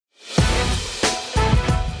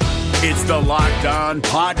It's the Locked On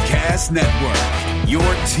Podcast Network, your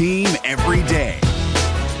team every day.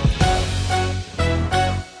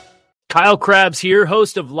 Kyle Krabs here,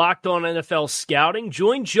 host of Locked On NFL Scouting.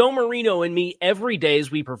 Join Joe Marino and me every day as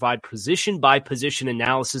we provide position-by-position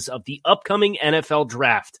analysis of the upcoming NFL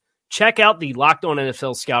Draft. Check out the Locked On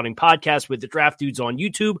NFL Scouting podcast with the Draft Dudes on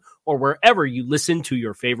YouTube or wherever you listen to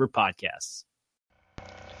your favorite podcasts.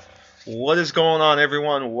 What is going on,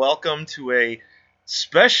 everyone? Welcome to a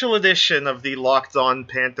special edition of the Locked On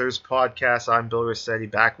Panthers podcast. I'm Bill Rossetti,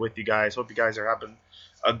 back with you guys. Hope you guys are having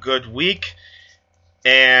a good week.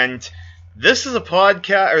 And this is a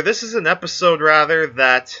podcast, or this is an episode rather,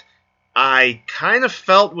 that I kind of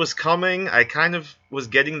felt was coming. I kind of was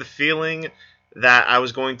getting the feeling that I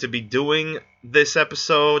was going to be doing this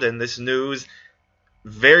episode and this news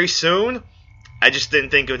very soon. I just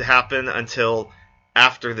didn't think it would happen until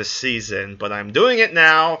after the season, but I'm doing it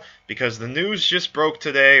now because the news just broke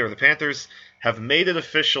today, or the Panthers have made it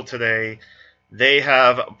official today. They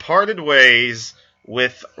have parted ways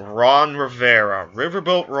with Ron Rivera.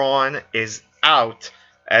 Riverboat Ron is out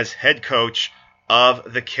as head coach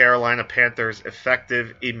of the Carolina Panthers,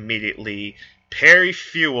 effective immediately. Perry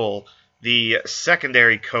Fewell, the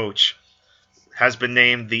secondary coach, has been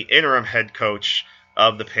named the interim head coach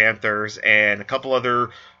of the Panthers, and a couple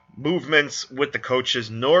other movements with the coaches.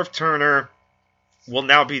 Norv Turner will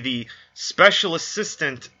now be the special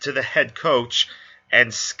assistant to the head coach,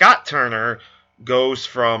 and Scott Turner goes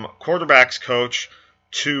from quarterbacks coach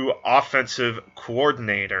to offensive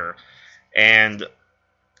coordinator. And Adam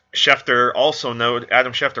Schefter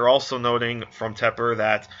also noting from Tepper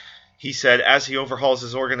that he said as he overhauls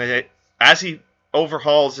his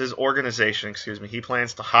organization, he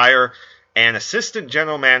plans to hire an assistant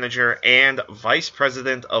general manager and vice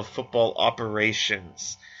president of football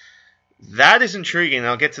operations. That is intriguing.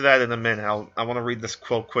 I'll get to that in a minute. I want to read this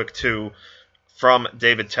quote quick too from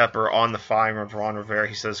David Tepper on the firing of Ron Rivera.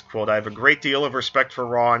 He says, quote, "I have a great deal of respect for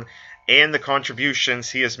Ron and the contributions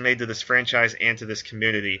he has made to this franchise and to this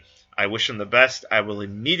community. I wish him the best. I will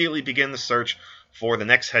immediately begin the search for the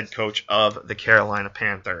next head coach of the Carolina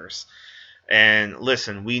Panthers." And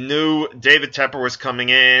listen, we knew David Tepper was coming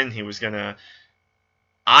in. He was going to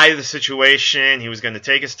eye the situation. He was going to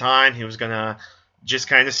take his time. He was going to just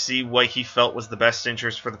kind of see what he felt was the best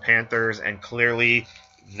interest for the Panthers. And clearly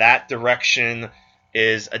that direction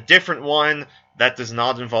is a different one that does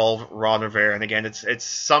not involve Ron Rivera. And again, it's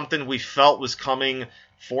something we felt was coming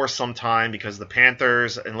for some time because the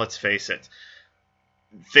Panthers, and let's face it,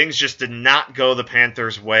 things just did not go the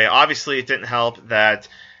Panthers' way. Obviously, it didn't help that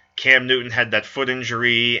Cam Newton had that foot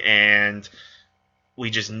injury, and we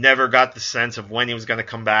just never got the sense of when he was going to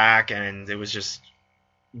come back, and it was just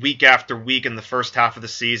week after week in the first half of the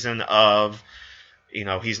season of,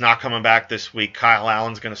 he's not coming back this week, Kyle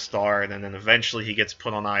Allen's going to start, and then eventually he gets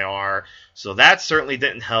put on IR. So that certainly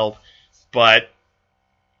didn't help, but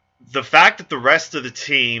the fact that the rest of the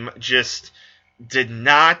team just did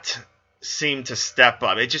not seem to step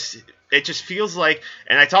up, it just feels like,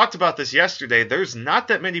 and I talked about this yesterday, there's not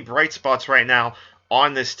that many bright spots right now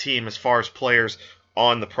on this team as far as players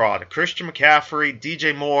on the product. Christian McCaffrey,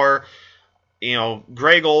 DJ Moore,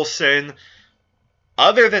 Greg Olsen.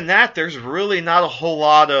 Other than that, there's really not a whole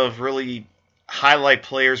lot of really highlight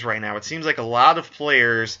players right now. It seems like a lot of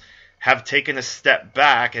players have taken a step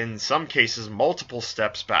back, in some cases multiple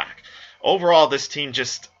steps back. Overall, this team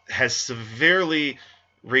just has severely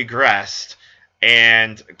regressed.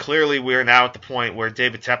 And clearly we're now at the point where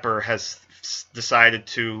David Tepper has decided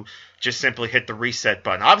to just simply hit the reset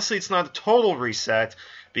button. Obviously, it's not a total reset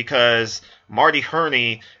because Marty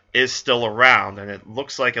Hurney is still around. And it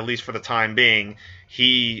looks like, at least for the time being,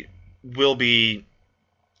 he will be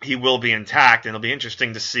intact. And it'll be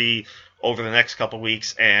interesting to see over the next couple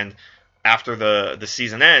weeks and after the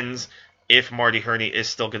season ends if Marty Hurney is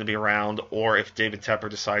still going to be around or if David Tepper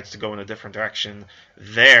decides to go in a different direction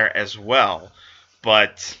there as well.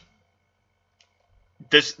 But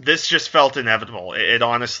this just felt inevitable. It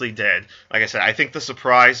honestly did. Like I said, I think the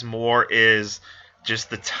surprise more is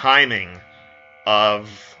just the timing of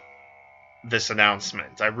this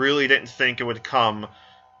announcement. I really didn't think it would come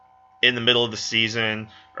in the middle of the season,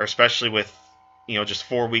 or especially with just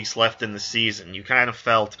 4 weeks left in the season. You kind of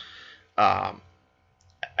felt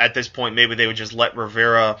at this point maybe they would just let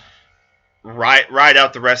Rivera ride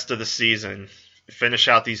out the rest of the season, finish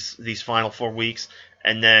out these final 4 weeks,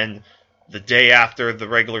 and then the day after the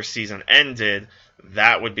regular season ended,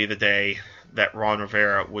 that would be the day that Ron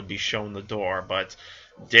Rivera would be shown the door. But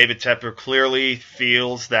David Tepper clearly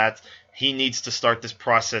feels that he needs to start this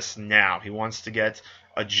process now. He wants to get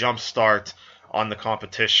a jump start on the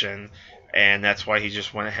competition. and that's why he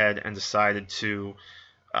just went ahead and decided to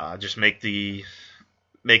just make the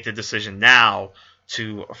decision now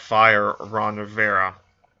to fire Ron Rivera.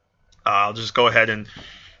 I'll just go ahead and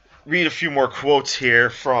read a few more quotes here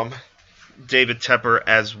from David Tepper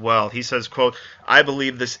as well. He says, quote, "I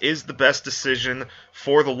believe this is the best decision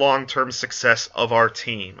for the long-term success of our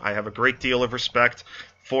team. I have a great deal of respect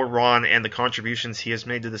for Ron and the contributions he has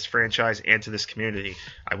made to this franchise and to this community.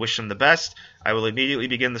 I wish him the best. I will immediately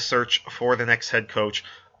begin the search for the next head coach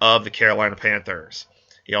of the Carolina Panthers."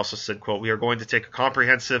 He also said, quote, "We are going to take a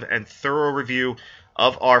comprehensive and thorough review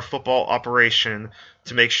of our football operation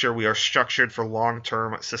to make sure we are structured for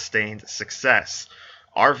long-term sustained success.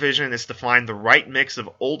 Our vision is to find the right mix of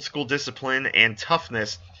old-school discipline and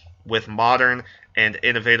toughness with modern and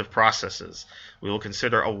innovative processes. We will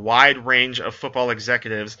consider a wide range of football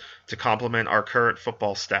executives to complement our current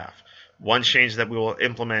football staff. One change that we will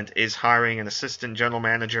implement is hiring an assistant general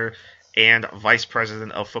manager and vice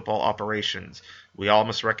president of football operations. We all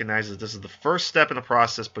must recognize that this is the first step in the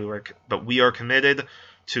process, but we are committed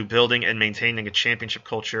to building and maintaining a championship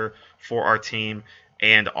culture for our team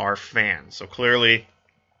and our fans." So clearly,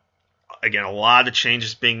 again, a lot of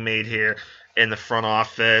changes being made here in the front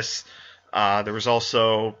office. There was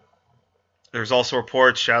also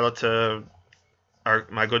reports, shout out to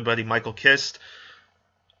my good buddy Michael Kist,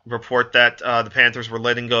 report that the Panthers were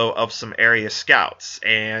letting go of some area scouts.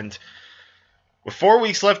 And with 4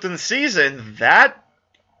 weeks left in the season, that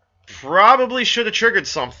probably should have triggered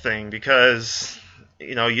something, because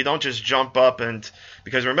you don't just jump up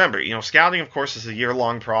because remember, scouting, of course, is a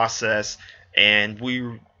year-long process, and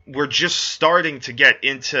we're just starting to get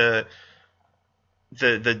into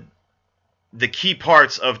the key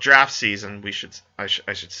parts of draft season. I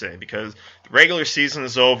should say, because the regular season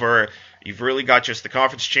is over. You've really got just the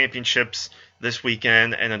conference championships this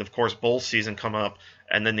weekend, and then of course bowl season come up,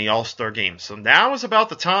 and then the All-Star game. So now is about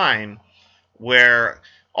the time where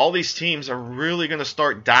all these teams are really going to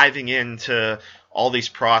start diving into all these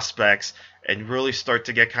prospects and really start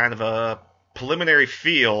to get kind of a preliminary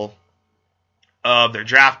feel of their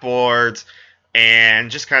draft boards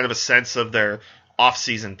and just kind of a sense of their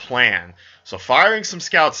off-season plan. So firing some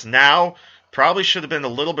scouts now probably should have been a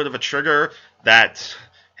little bit of a trigger that,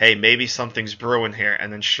 hey, maybe something's brewing here.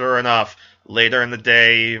 And then sure enough, later in the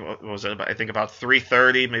day, what was it? I think about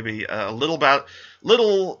 3:30, maybe a little about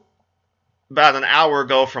an hour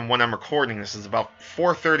ago from when I'm recording this. It's about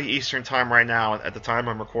 4:30 Eastern time right now at the time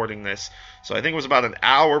I'm recording this. So I think it was about an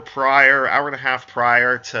hour and a half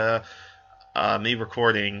prior to me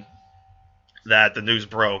recording that the news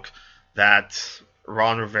broke that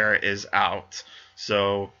Ron Rivera is out.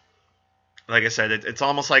 So, like I said, it's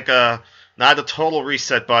almost like not a total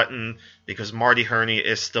reset button, because Marty Herney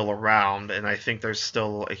is still around, and I think there's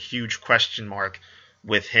still a huge question mark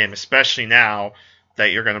with him, especially now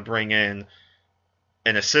that you're going to bring in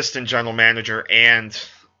an assistant general manager and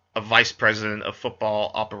a vice president of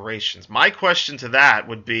football operations. My question to that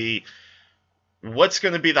would be, what's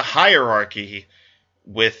going to be the hierarchy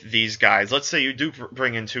with these guys? Let's say you do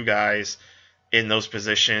bring in two guys in those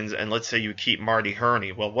positions, and let's say you keep Marty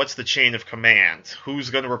Herney. Well, what's the chain of command? Who's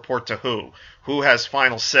going to report to who? Who has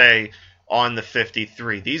final say on the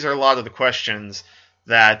 53? These are a lot of the questions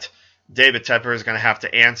that David Tepper is going to have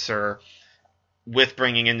to answer with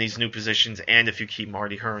bringing in these new positions, and if you keep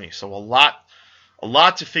Marty Herney. So a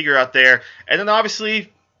lot to figure out there. And then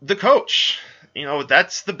obviously the coach.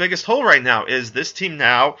 That's the biggest hole right now, is this team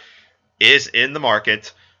now is in the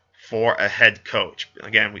market for a head coach.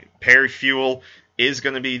 Again, Perry Fewell is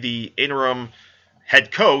going to be the interim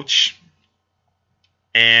head coach,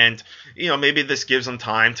 and maybe this gives him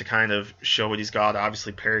time to kind of show what he's got.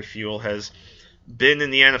 Obviously, Perry Fewell has been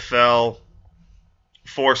in the NFL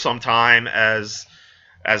for some time as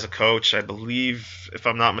a coach. I believe, if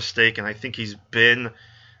I'm not mistaken, I think he's been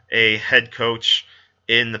a head coach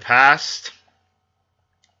in the past,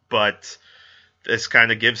 but this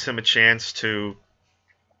kind of gives him a chance to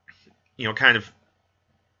kind of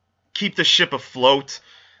keep the ship afloat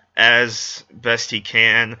as best he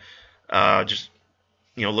can.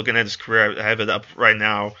 Looking at his career, I have it up right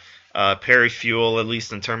now. Perry Fewell, at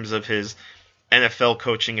least in terms of his NFL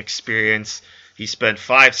coaching experience, he spent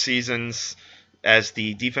 5 seasons as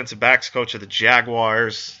the defensive backs coach of the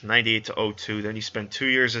Jaguars, 98 to 02. Then he spent 2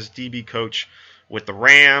 years as DB coach with the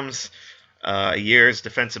Rams, a year as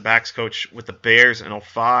defensive backs coach with the Bears in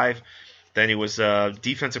 05. Then he was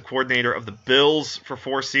defensive coordinator of the Bills for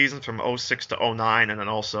 4 seasons from 06 to 09, and then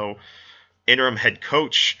also interim head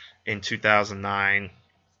coach in 2009.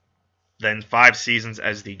 Then 5 seasons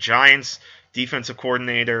as the Giants defensive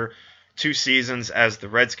coordinator 2 seasons as the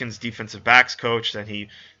Redskins defensive backs coach. Then he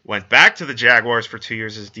went back to the Jaguars for 2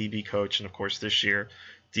 years as DB coach, and of course this year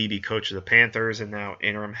DB coach of the Panthers, and now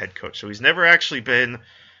interim head coach. So he's never actually been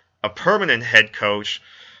a permanent head coach,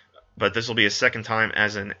 but this will be his second time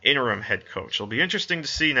as an interim head coach. It'll be interesting to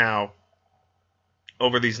see now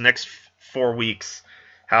over these next 4 weeks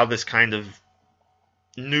how this kind of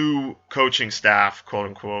new coaching staff, quote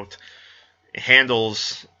unquote,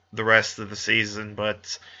 handles the rest of the season.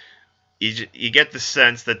 But you get the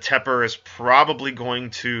sense that Tepper is probably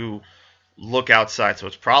going to look outside. So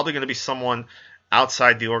it's probably going to be someone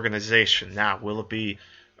outside the organization. Now, will it be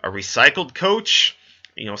a recycled coach?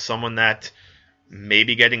 Someone that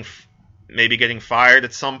maybe getting fired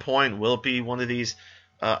at some point? Will it be one of these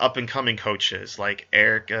up and coming coaches like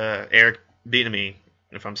Eric Bieniemy,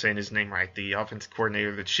 if I'm saying his name right, the offensive coordinator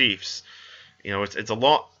of the Chiefs? It's a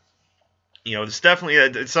lot. It's definitely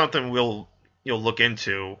it's something you'll look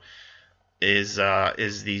into. Is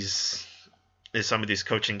some of these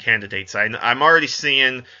coaching candidates? I'm already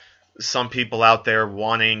seeing some people out there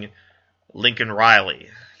wanting Lincoln Riley.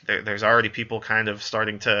 There's already people kind of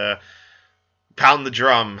starting to pound the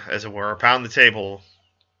drum, as it were, pound the table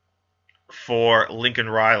for Lincoln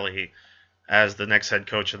Riley as the next head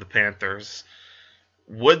coach of the Panthers.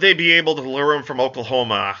 Would they be able to lure him from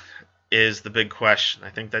Oklahoma is the big question. I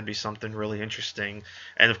think that'd be something really interesting.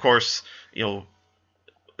 And of course, I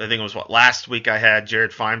think it was last week I had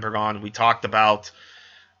Jared Feinberg on. We talked about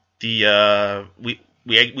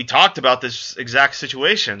we talked about this exact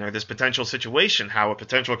situation, or this potential situation, how a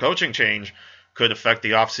potential coaching change could affect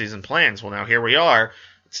the offseason plans. Well, now here we are.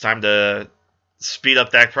 It's time to speed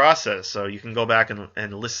up that process. So you can go back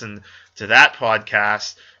and listen to that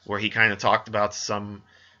podcast where he kind of talked about some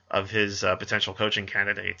of his potential coaching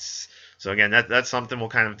candidates. So again, that's something we'll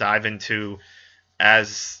kind of dive into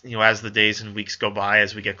as the days and weeks go by,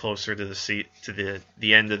 as we get closer to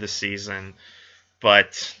the end of the season.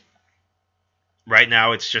 But right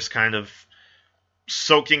now, it's just kind of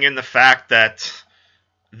soaking in the fact that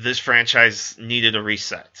this franchise needed a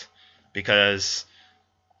reset, because,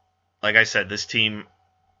 like I said, this team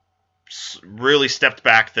really stepped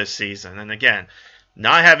back this season. And again,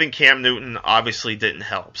 not having Cam Newton obviously didn't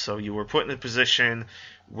help. So you were put in a position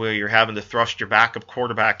where you're having to thrust your backup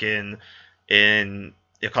quarterback in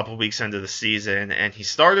a couple weeks into the season, and he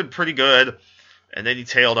started pretty good, and then he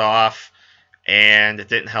tailed off, and it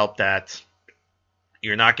didn't help that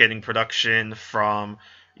you're not getting production from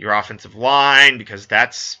your offensive line, because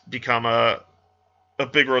that's become a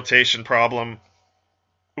big rotation problem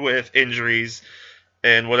with injuries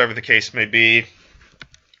and whatever the case may be.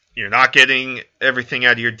 You're not getting everything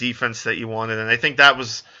out of your defense that you wanted, and I think that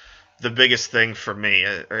was the biggest thing for me,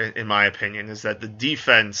 in my opinion, is that the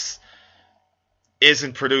defense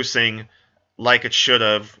isn't producing like it should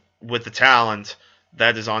have with the talent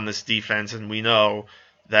that is on this defense, and we know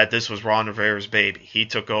that this was Ron Rivera's baby.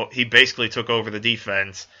 He basically took over the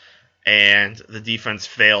defense, and the defense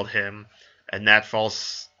failed him, and that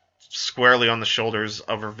falls squarely on the shoulders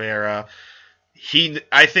of Rivera.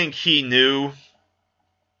 I think he knew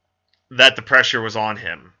that the pressure was on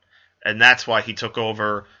him, and that's why he took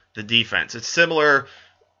over the defense. It's similar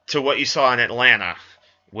to what you saw in Atlanta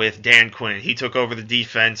with Dan Quinn. He took over the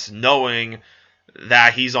defense knowing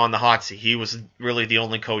that he's on the hot seat. He was really the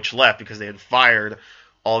only coach left because they had fired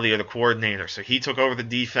all the other coordinators. So he took over the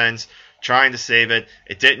defense, trying to save it.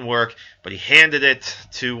 It didn't work, but he handed it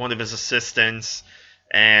to one of his assistants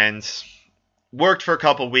and worked for a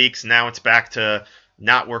couple weeks. Now it's back to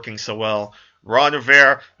not working so well. Ron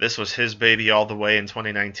Rivera, this was his baby all the way in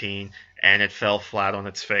 2019, and it fell flat on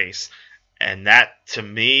its face. And that, to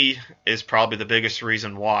me, is probably the biggest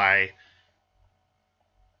reason why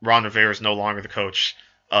Ron Rivera is no longer the coach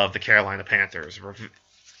of the Carolina Panthers.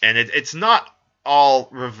 And it's not all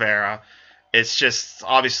Rivera. It's just,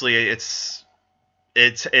 obviously,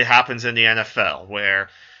 it happens in the NFL, where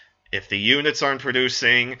if the units aren't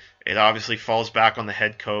producing, it obviously falls back on the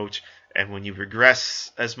head coach. And when you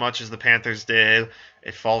regress as much as the Panthers did,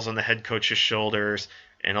 it falls on the head coach's shoulders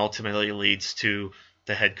and ultimately leads to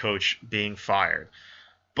the head coach being fired.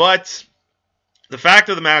 But the fact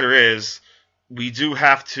of the matter is, we do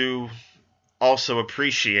have to also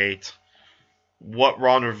appreciate what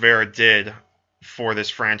Ron Rivera did for this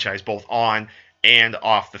franchise, both on and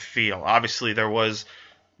off the field. Obviously, there was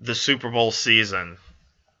the Super Bowl season,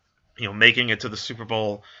 making it to the Super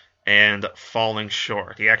Bowl and falling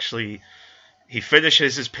short. He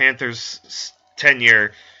finishes his Panthers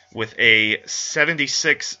tenure with a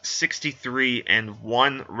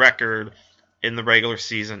 76-63-1 record in the regular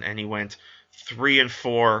season, and he went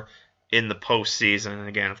 3-4 in the postseason. And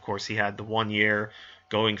again, of course, he had the 1 year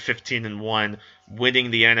going 15-1,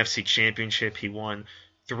 winning the NFC Championship. He won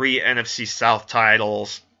 3 NFC South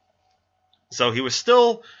titles. So he was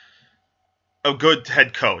still a good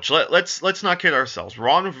head coach. Let's not kid ourselves.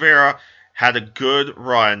 Ron Rivera had a good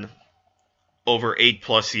run over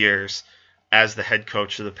 8+ years as the head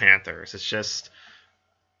coach of the Panthers. It's just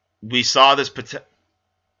we saw this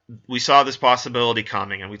possibility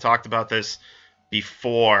coming, and we talked about this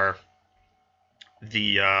before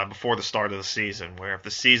the start of the season, where if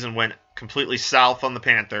the season went completely south on the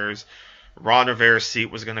Panthers, Ron Rivera's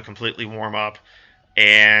seat was going to completely warm up,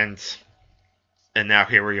 and now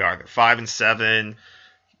here we are. They're 5-7.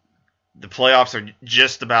 The playoffs are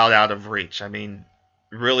just about out of reach. I mean,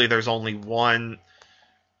 really, there is only one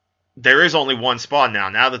spot now.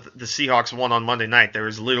 Now that the Seahawks won on Monday night, there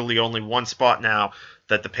is literally only one spot now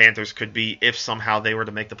that the Panthers could be if somehow they were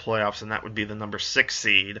to make the playoffs, and that would be the number 6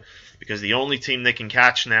 seed, because the only team they can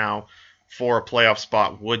catch now for a playoff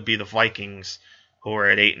spot would be the Vikings, who are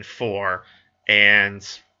at 8-4. And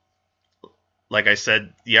like I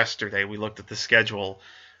said yesterday, we looked at the schedule.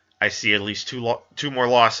 I see at least two more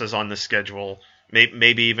losses on the schedule,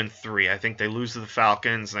 maybe even 3. I think they lose to the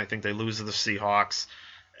Falcons, and I think they lose to the Seahawks,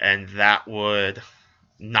 and that would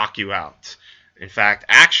knock you out. In fact,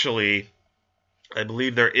 actually, I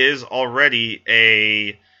believe there is already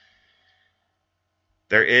an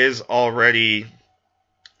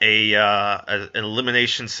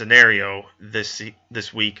elimination scenario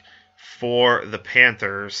this week for the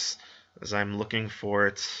Panthers, as I'm looking for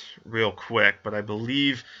it real quick, but I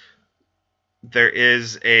believe there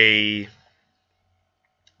is an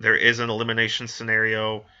elimination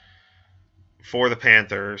scenario for the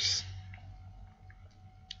Panthers.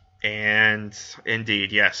 And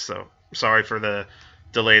indeed, yes. So sorry for the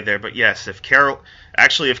delay there, but yes, if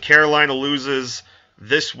Carolina loses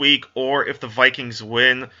this week, or if the Vikings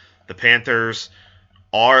win, the Panthers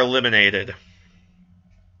are eliminated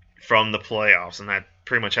from the playoffs, and that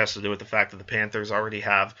pretty much has to do with the fact that the Panthers already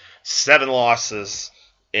have 7 losses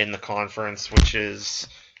in the conference, which is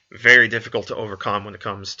very difficult to overcome when it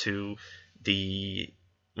comes to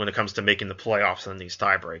making the playoffs in these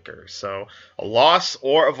tiebreakers. So a loss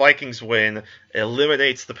or a Vikings win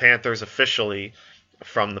eliminates the Panthers officially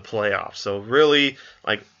from the playoffs. So really,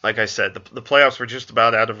 like I said, the playoffs were just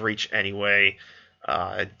about out of reach anyway.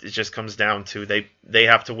 It just comes down to they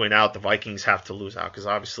have to win out. The Vikings have to lose out, because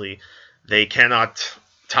obviously they cannot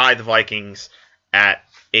tie the Vikings at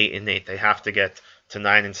 8-8. They have to get to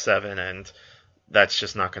 9-7, and that's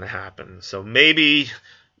just not going to happen. So maybe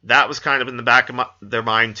that was kind of in the back of their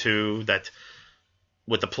mind too, that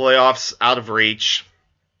with the playoffs out of reach,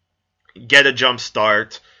 get a jump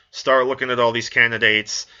start, start looking at all these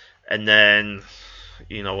candidates, and then,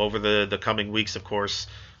 over the coming weeks, of course,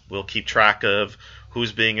 we'll keep track of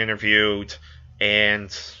who's being interviewed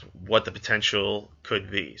and what the potential could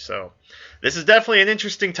be. So this is definitely an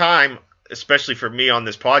interesting time, especially for me on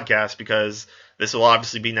this podcast, because this will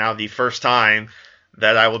obviously be now the first time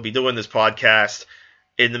that I will be doing this podcast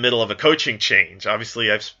in the middle of a coaching change. Obviously,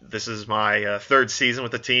 this is my 3rd season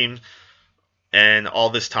with the team, and all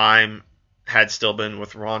this time had still been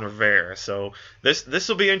with Ron Rivera. So this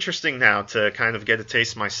will be interesting now to kind of get a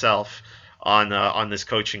taste myself on this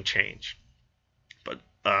coaching change. But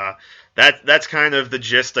that's kind of the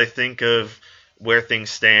gist, I think, of where things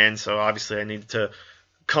stand. So obviously I needed to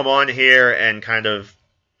come on here and kind of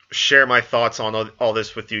share my thoughts on all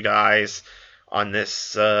this with you guys on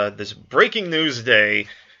this breaking news day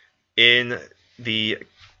in the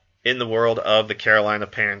world of the Carolina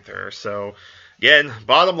Panthers. So again,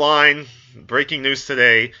 bottom line, breaking news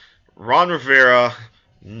today: Ron Rivera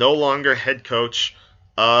no longer head coach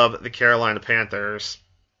of the Carolina Panthers.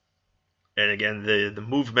 And again, the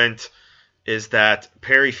movement is that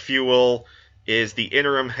Perry Fewell is the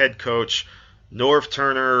interim head coach. Norv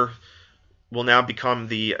Turner will now become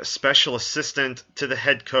the special assistant to the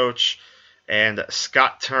head coach, and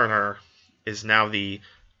Scott Turner is now the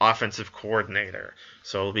offensive coordinator.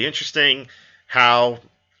 So it'll be interesting and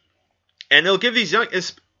it'll give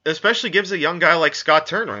especially gives a young guy like Scott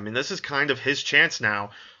Turner. I mean, this is kind of his chance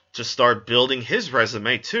now to start building his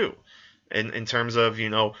resume too, in terms of,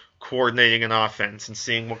 coordinating an offense and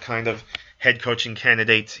seeing what kind of head coaching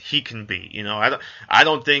candidate he can be. I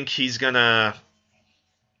don't think he's gonna,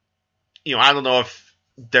 I don't know if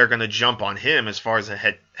they're gonna jump on him as far as a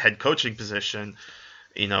head coaching position.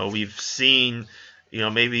 We've seen,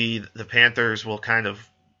 maybe the Panthers will kind of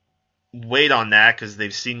wait on that because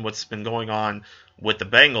they've seen what's been going on with the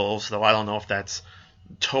Bengals, though I don't know if that's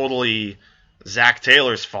totally Zach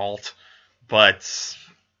Taylor's fault. But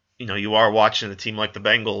you are watching a team like the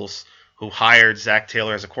Bengals, who hired Zach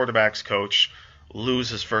Taylor as a quarterback's coach lose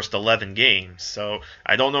his first 11 games. So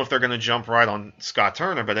I don't know if they're going to jump right on Scott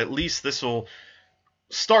Turner, but at least this will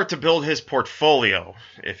start to build his portfolio,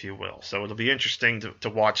 if you will. So it'll be interesting to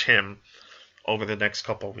watch him over the next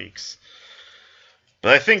couple of weeks.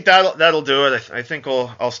 But I think that'll do it. I think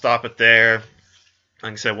I'll stop it there.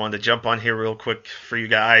 Like I said, I wanted to jump on here real quick for you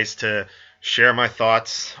guys to share my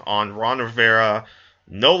thoughts on Ron Rivera,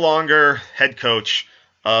 no longer head coach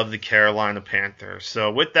of the Carolina Panthers.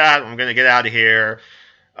 So with that, I'm going to get out of here.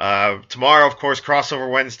 Tomorrow, of course,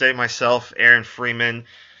 crossover Wednesday, myself, Aaron Freeman.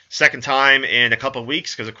 Second time in a couple of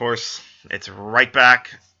weeks because, of course, it's right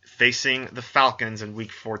back facing the Falcons in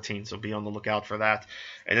Week 14. So be on the lookout for that.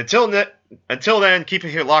 And until then, keep it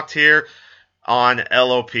here locked here on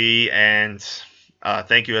LOP. And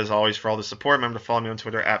thank you, as always, for all the support. Remember to follow me on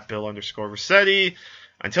Twitter at Bill_Rossetti.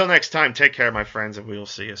 Until next time, take care, my friends, and we will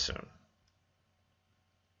see you soon.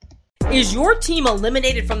 Is your team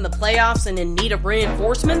eliminated from the playoffs and in need of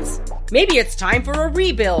reinforcements? Maybe it's time for a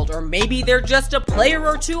rebuild, or maybe they're just a player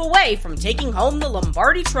or two away from taking home the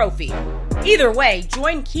Lombardi Trophy. Either way,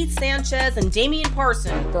 join Keith Sanchez and Damian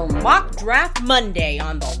Parson for Mock Draft Monday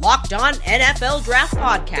on the Locked On NFL Draft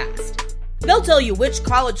Podcast. They'll tell you which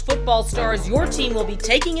college football stars your team will be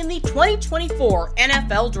taking in the 2024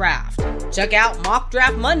 NFL Draft. Check out Mock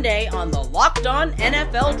Draft Monday on the Locked On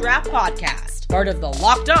NFL Draft Podcast, part of the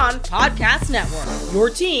Locked On Podcast Network, your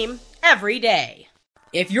team every day.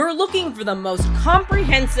 If you're looking for the most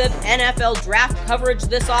comprehensive NFL draft coverage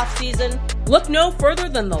this offseason, look no further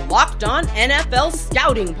than the Locked On NFL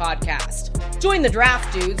Scouting Podcast. Join the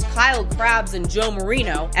draft dudes, Kyle Krabs and Joe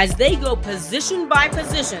Marino, as they go position by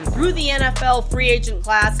position through the NFL free agent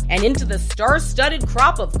class and into the star-studded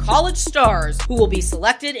crop of college stars who will be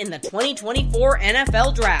selected in the 2024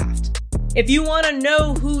 NFL Draft. If you want to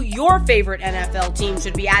know who your favorite NFL team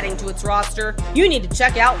should be adding to its roster, you need to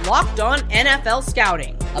check out Locked On NFL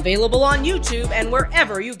Scouting, available on YouTube and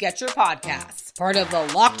wherever you get your podcasts. Part of the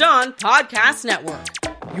Locked On Podcast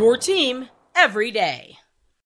Network, your team every day.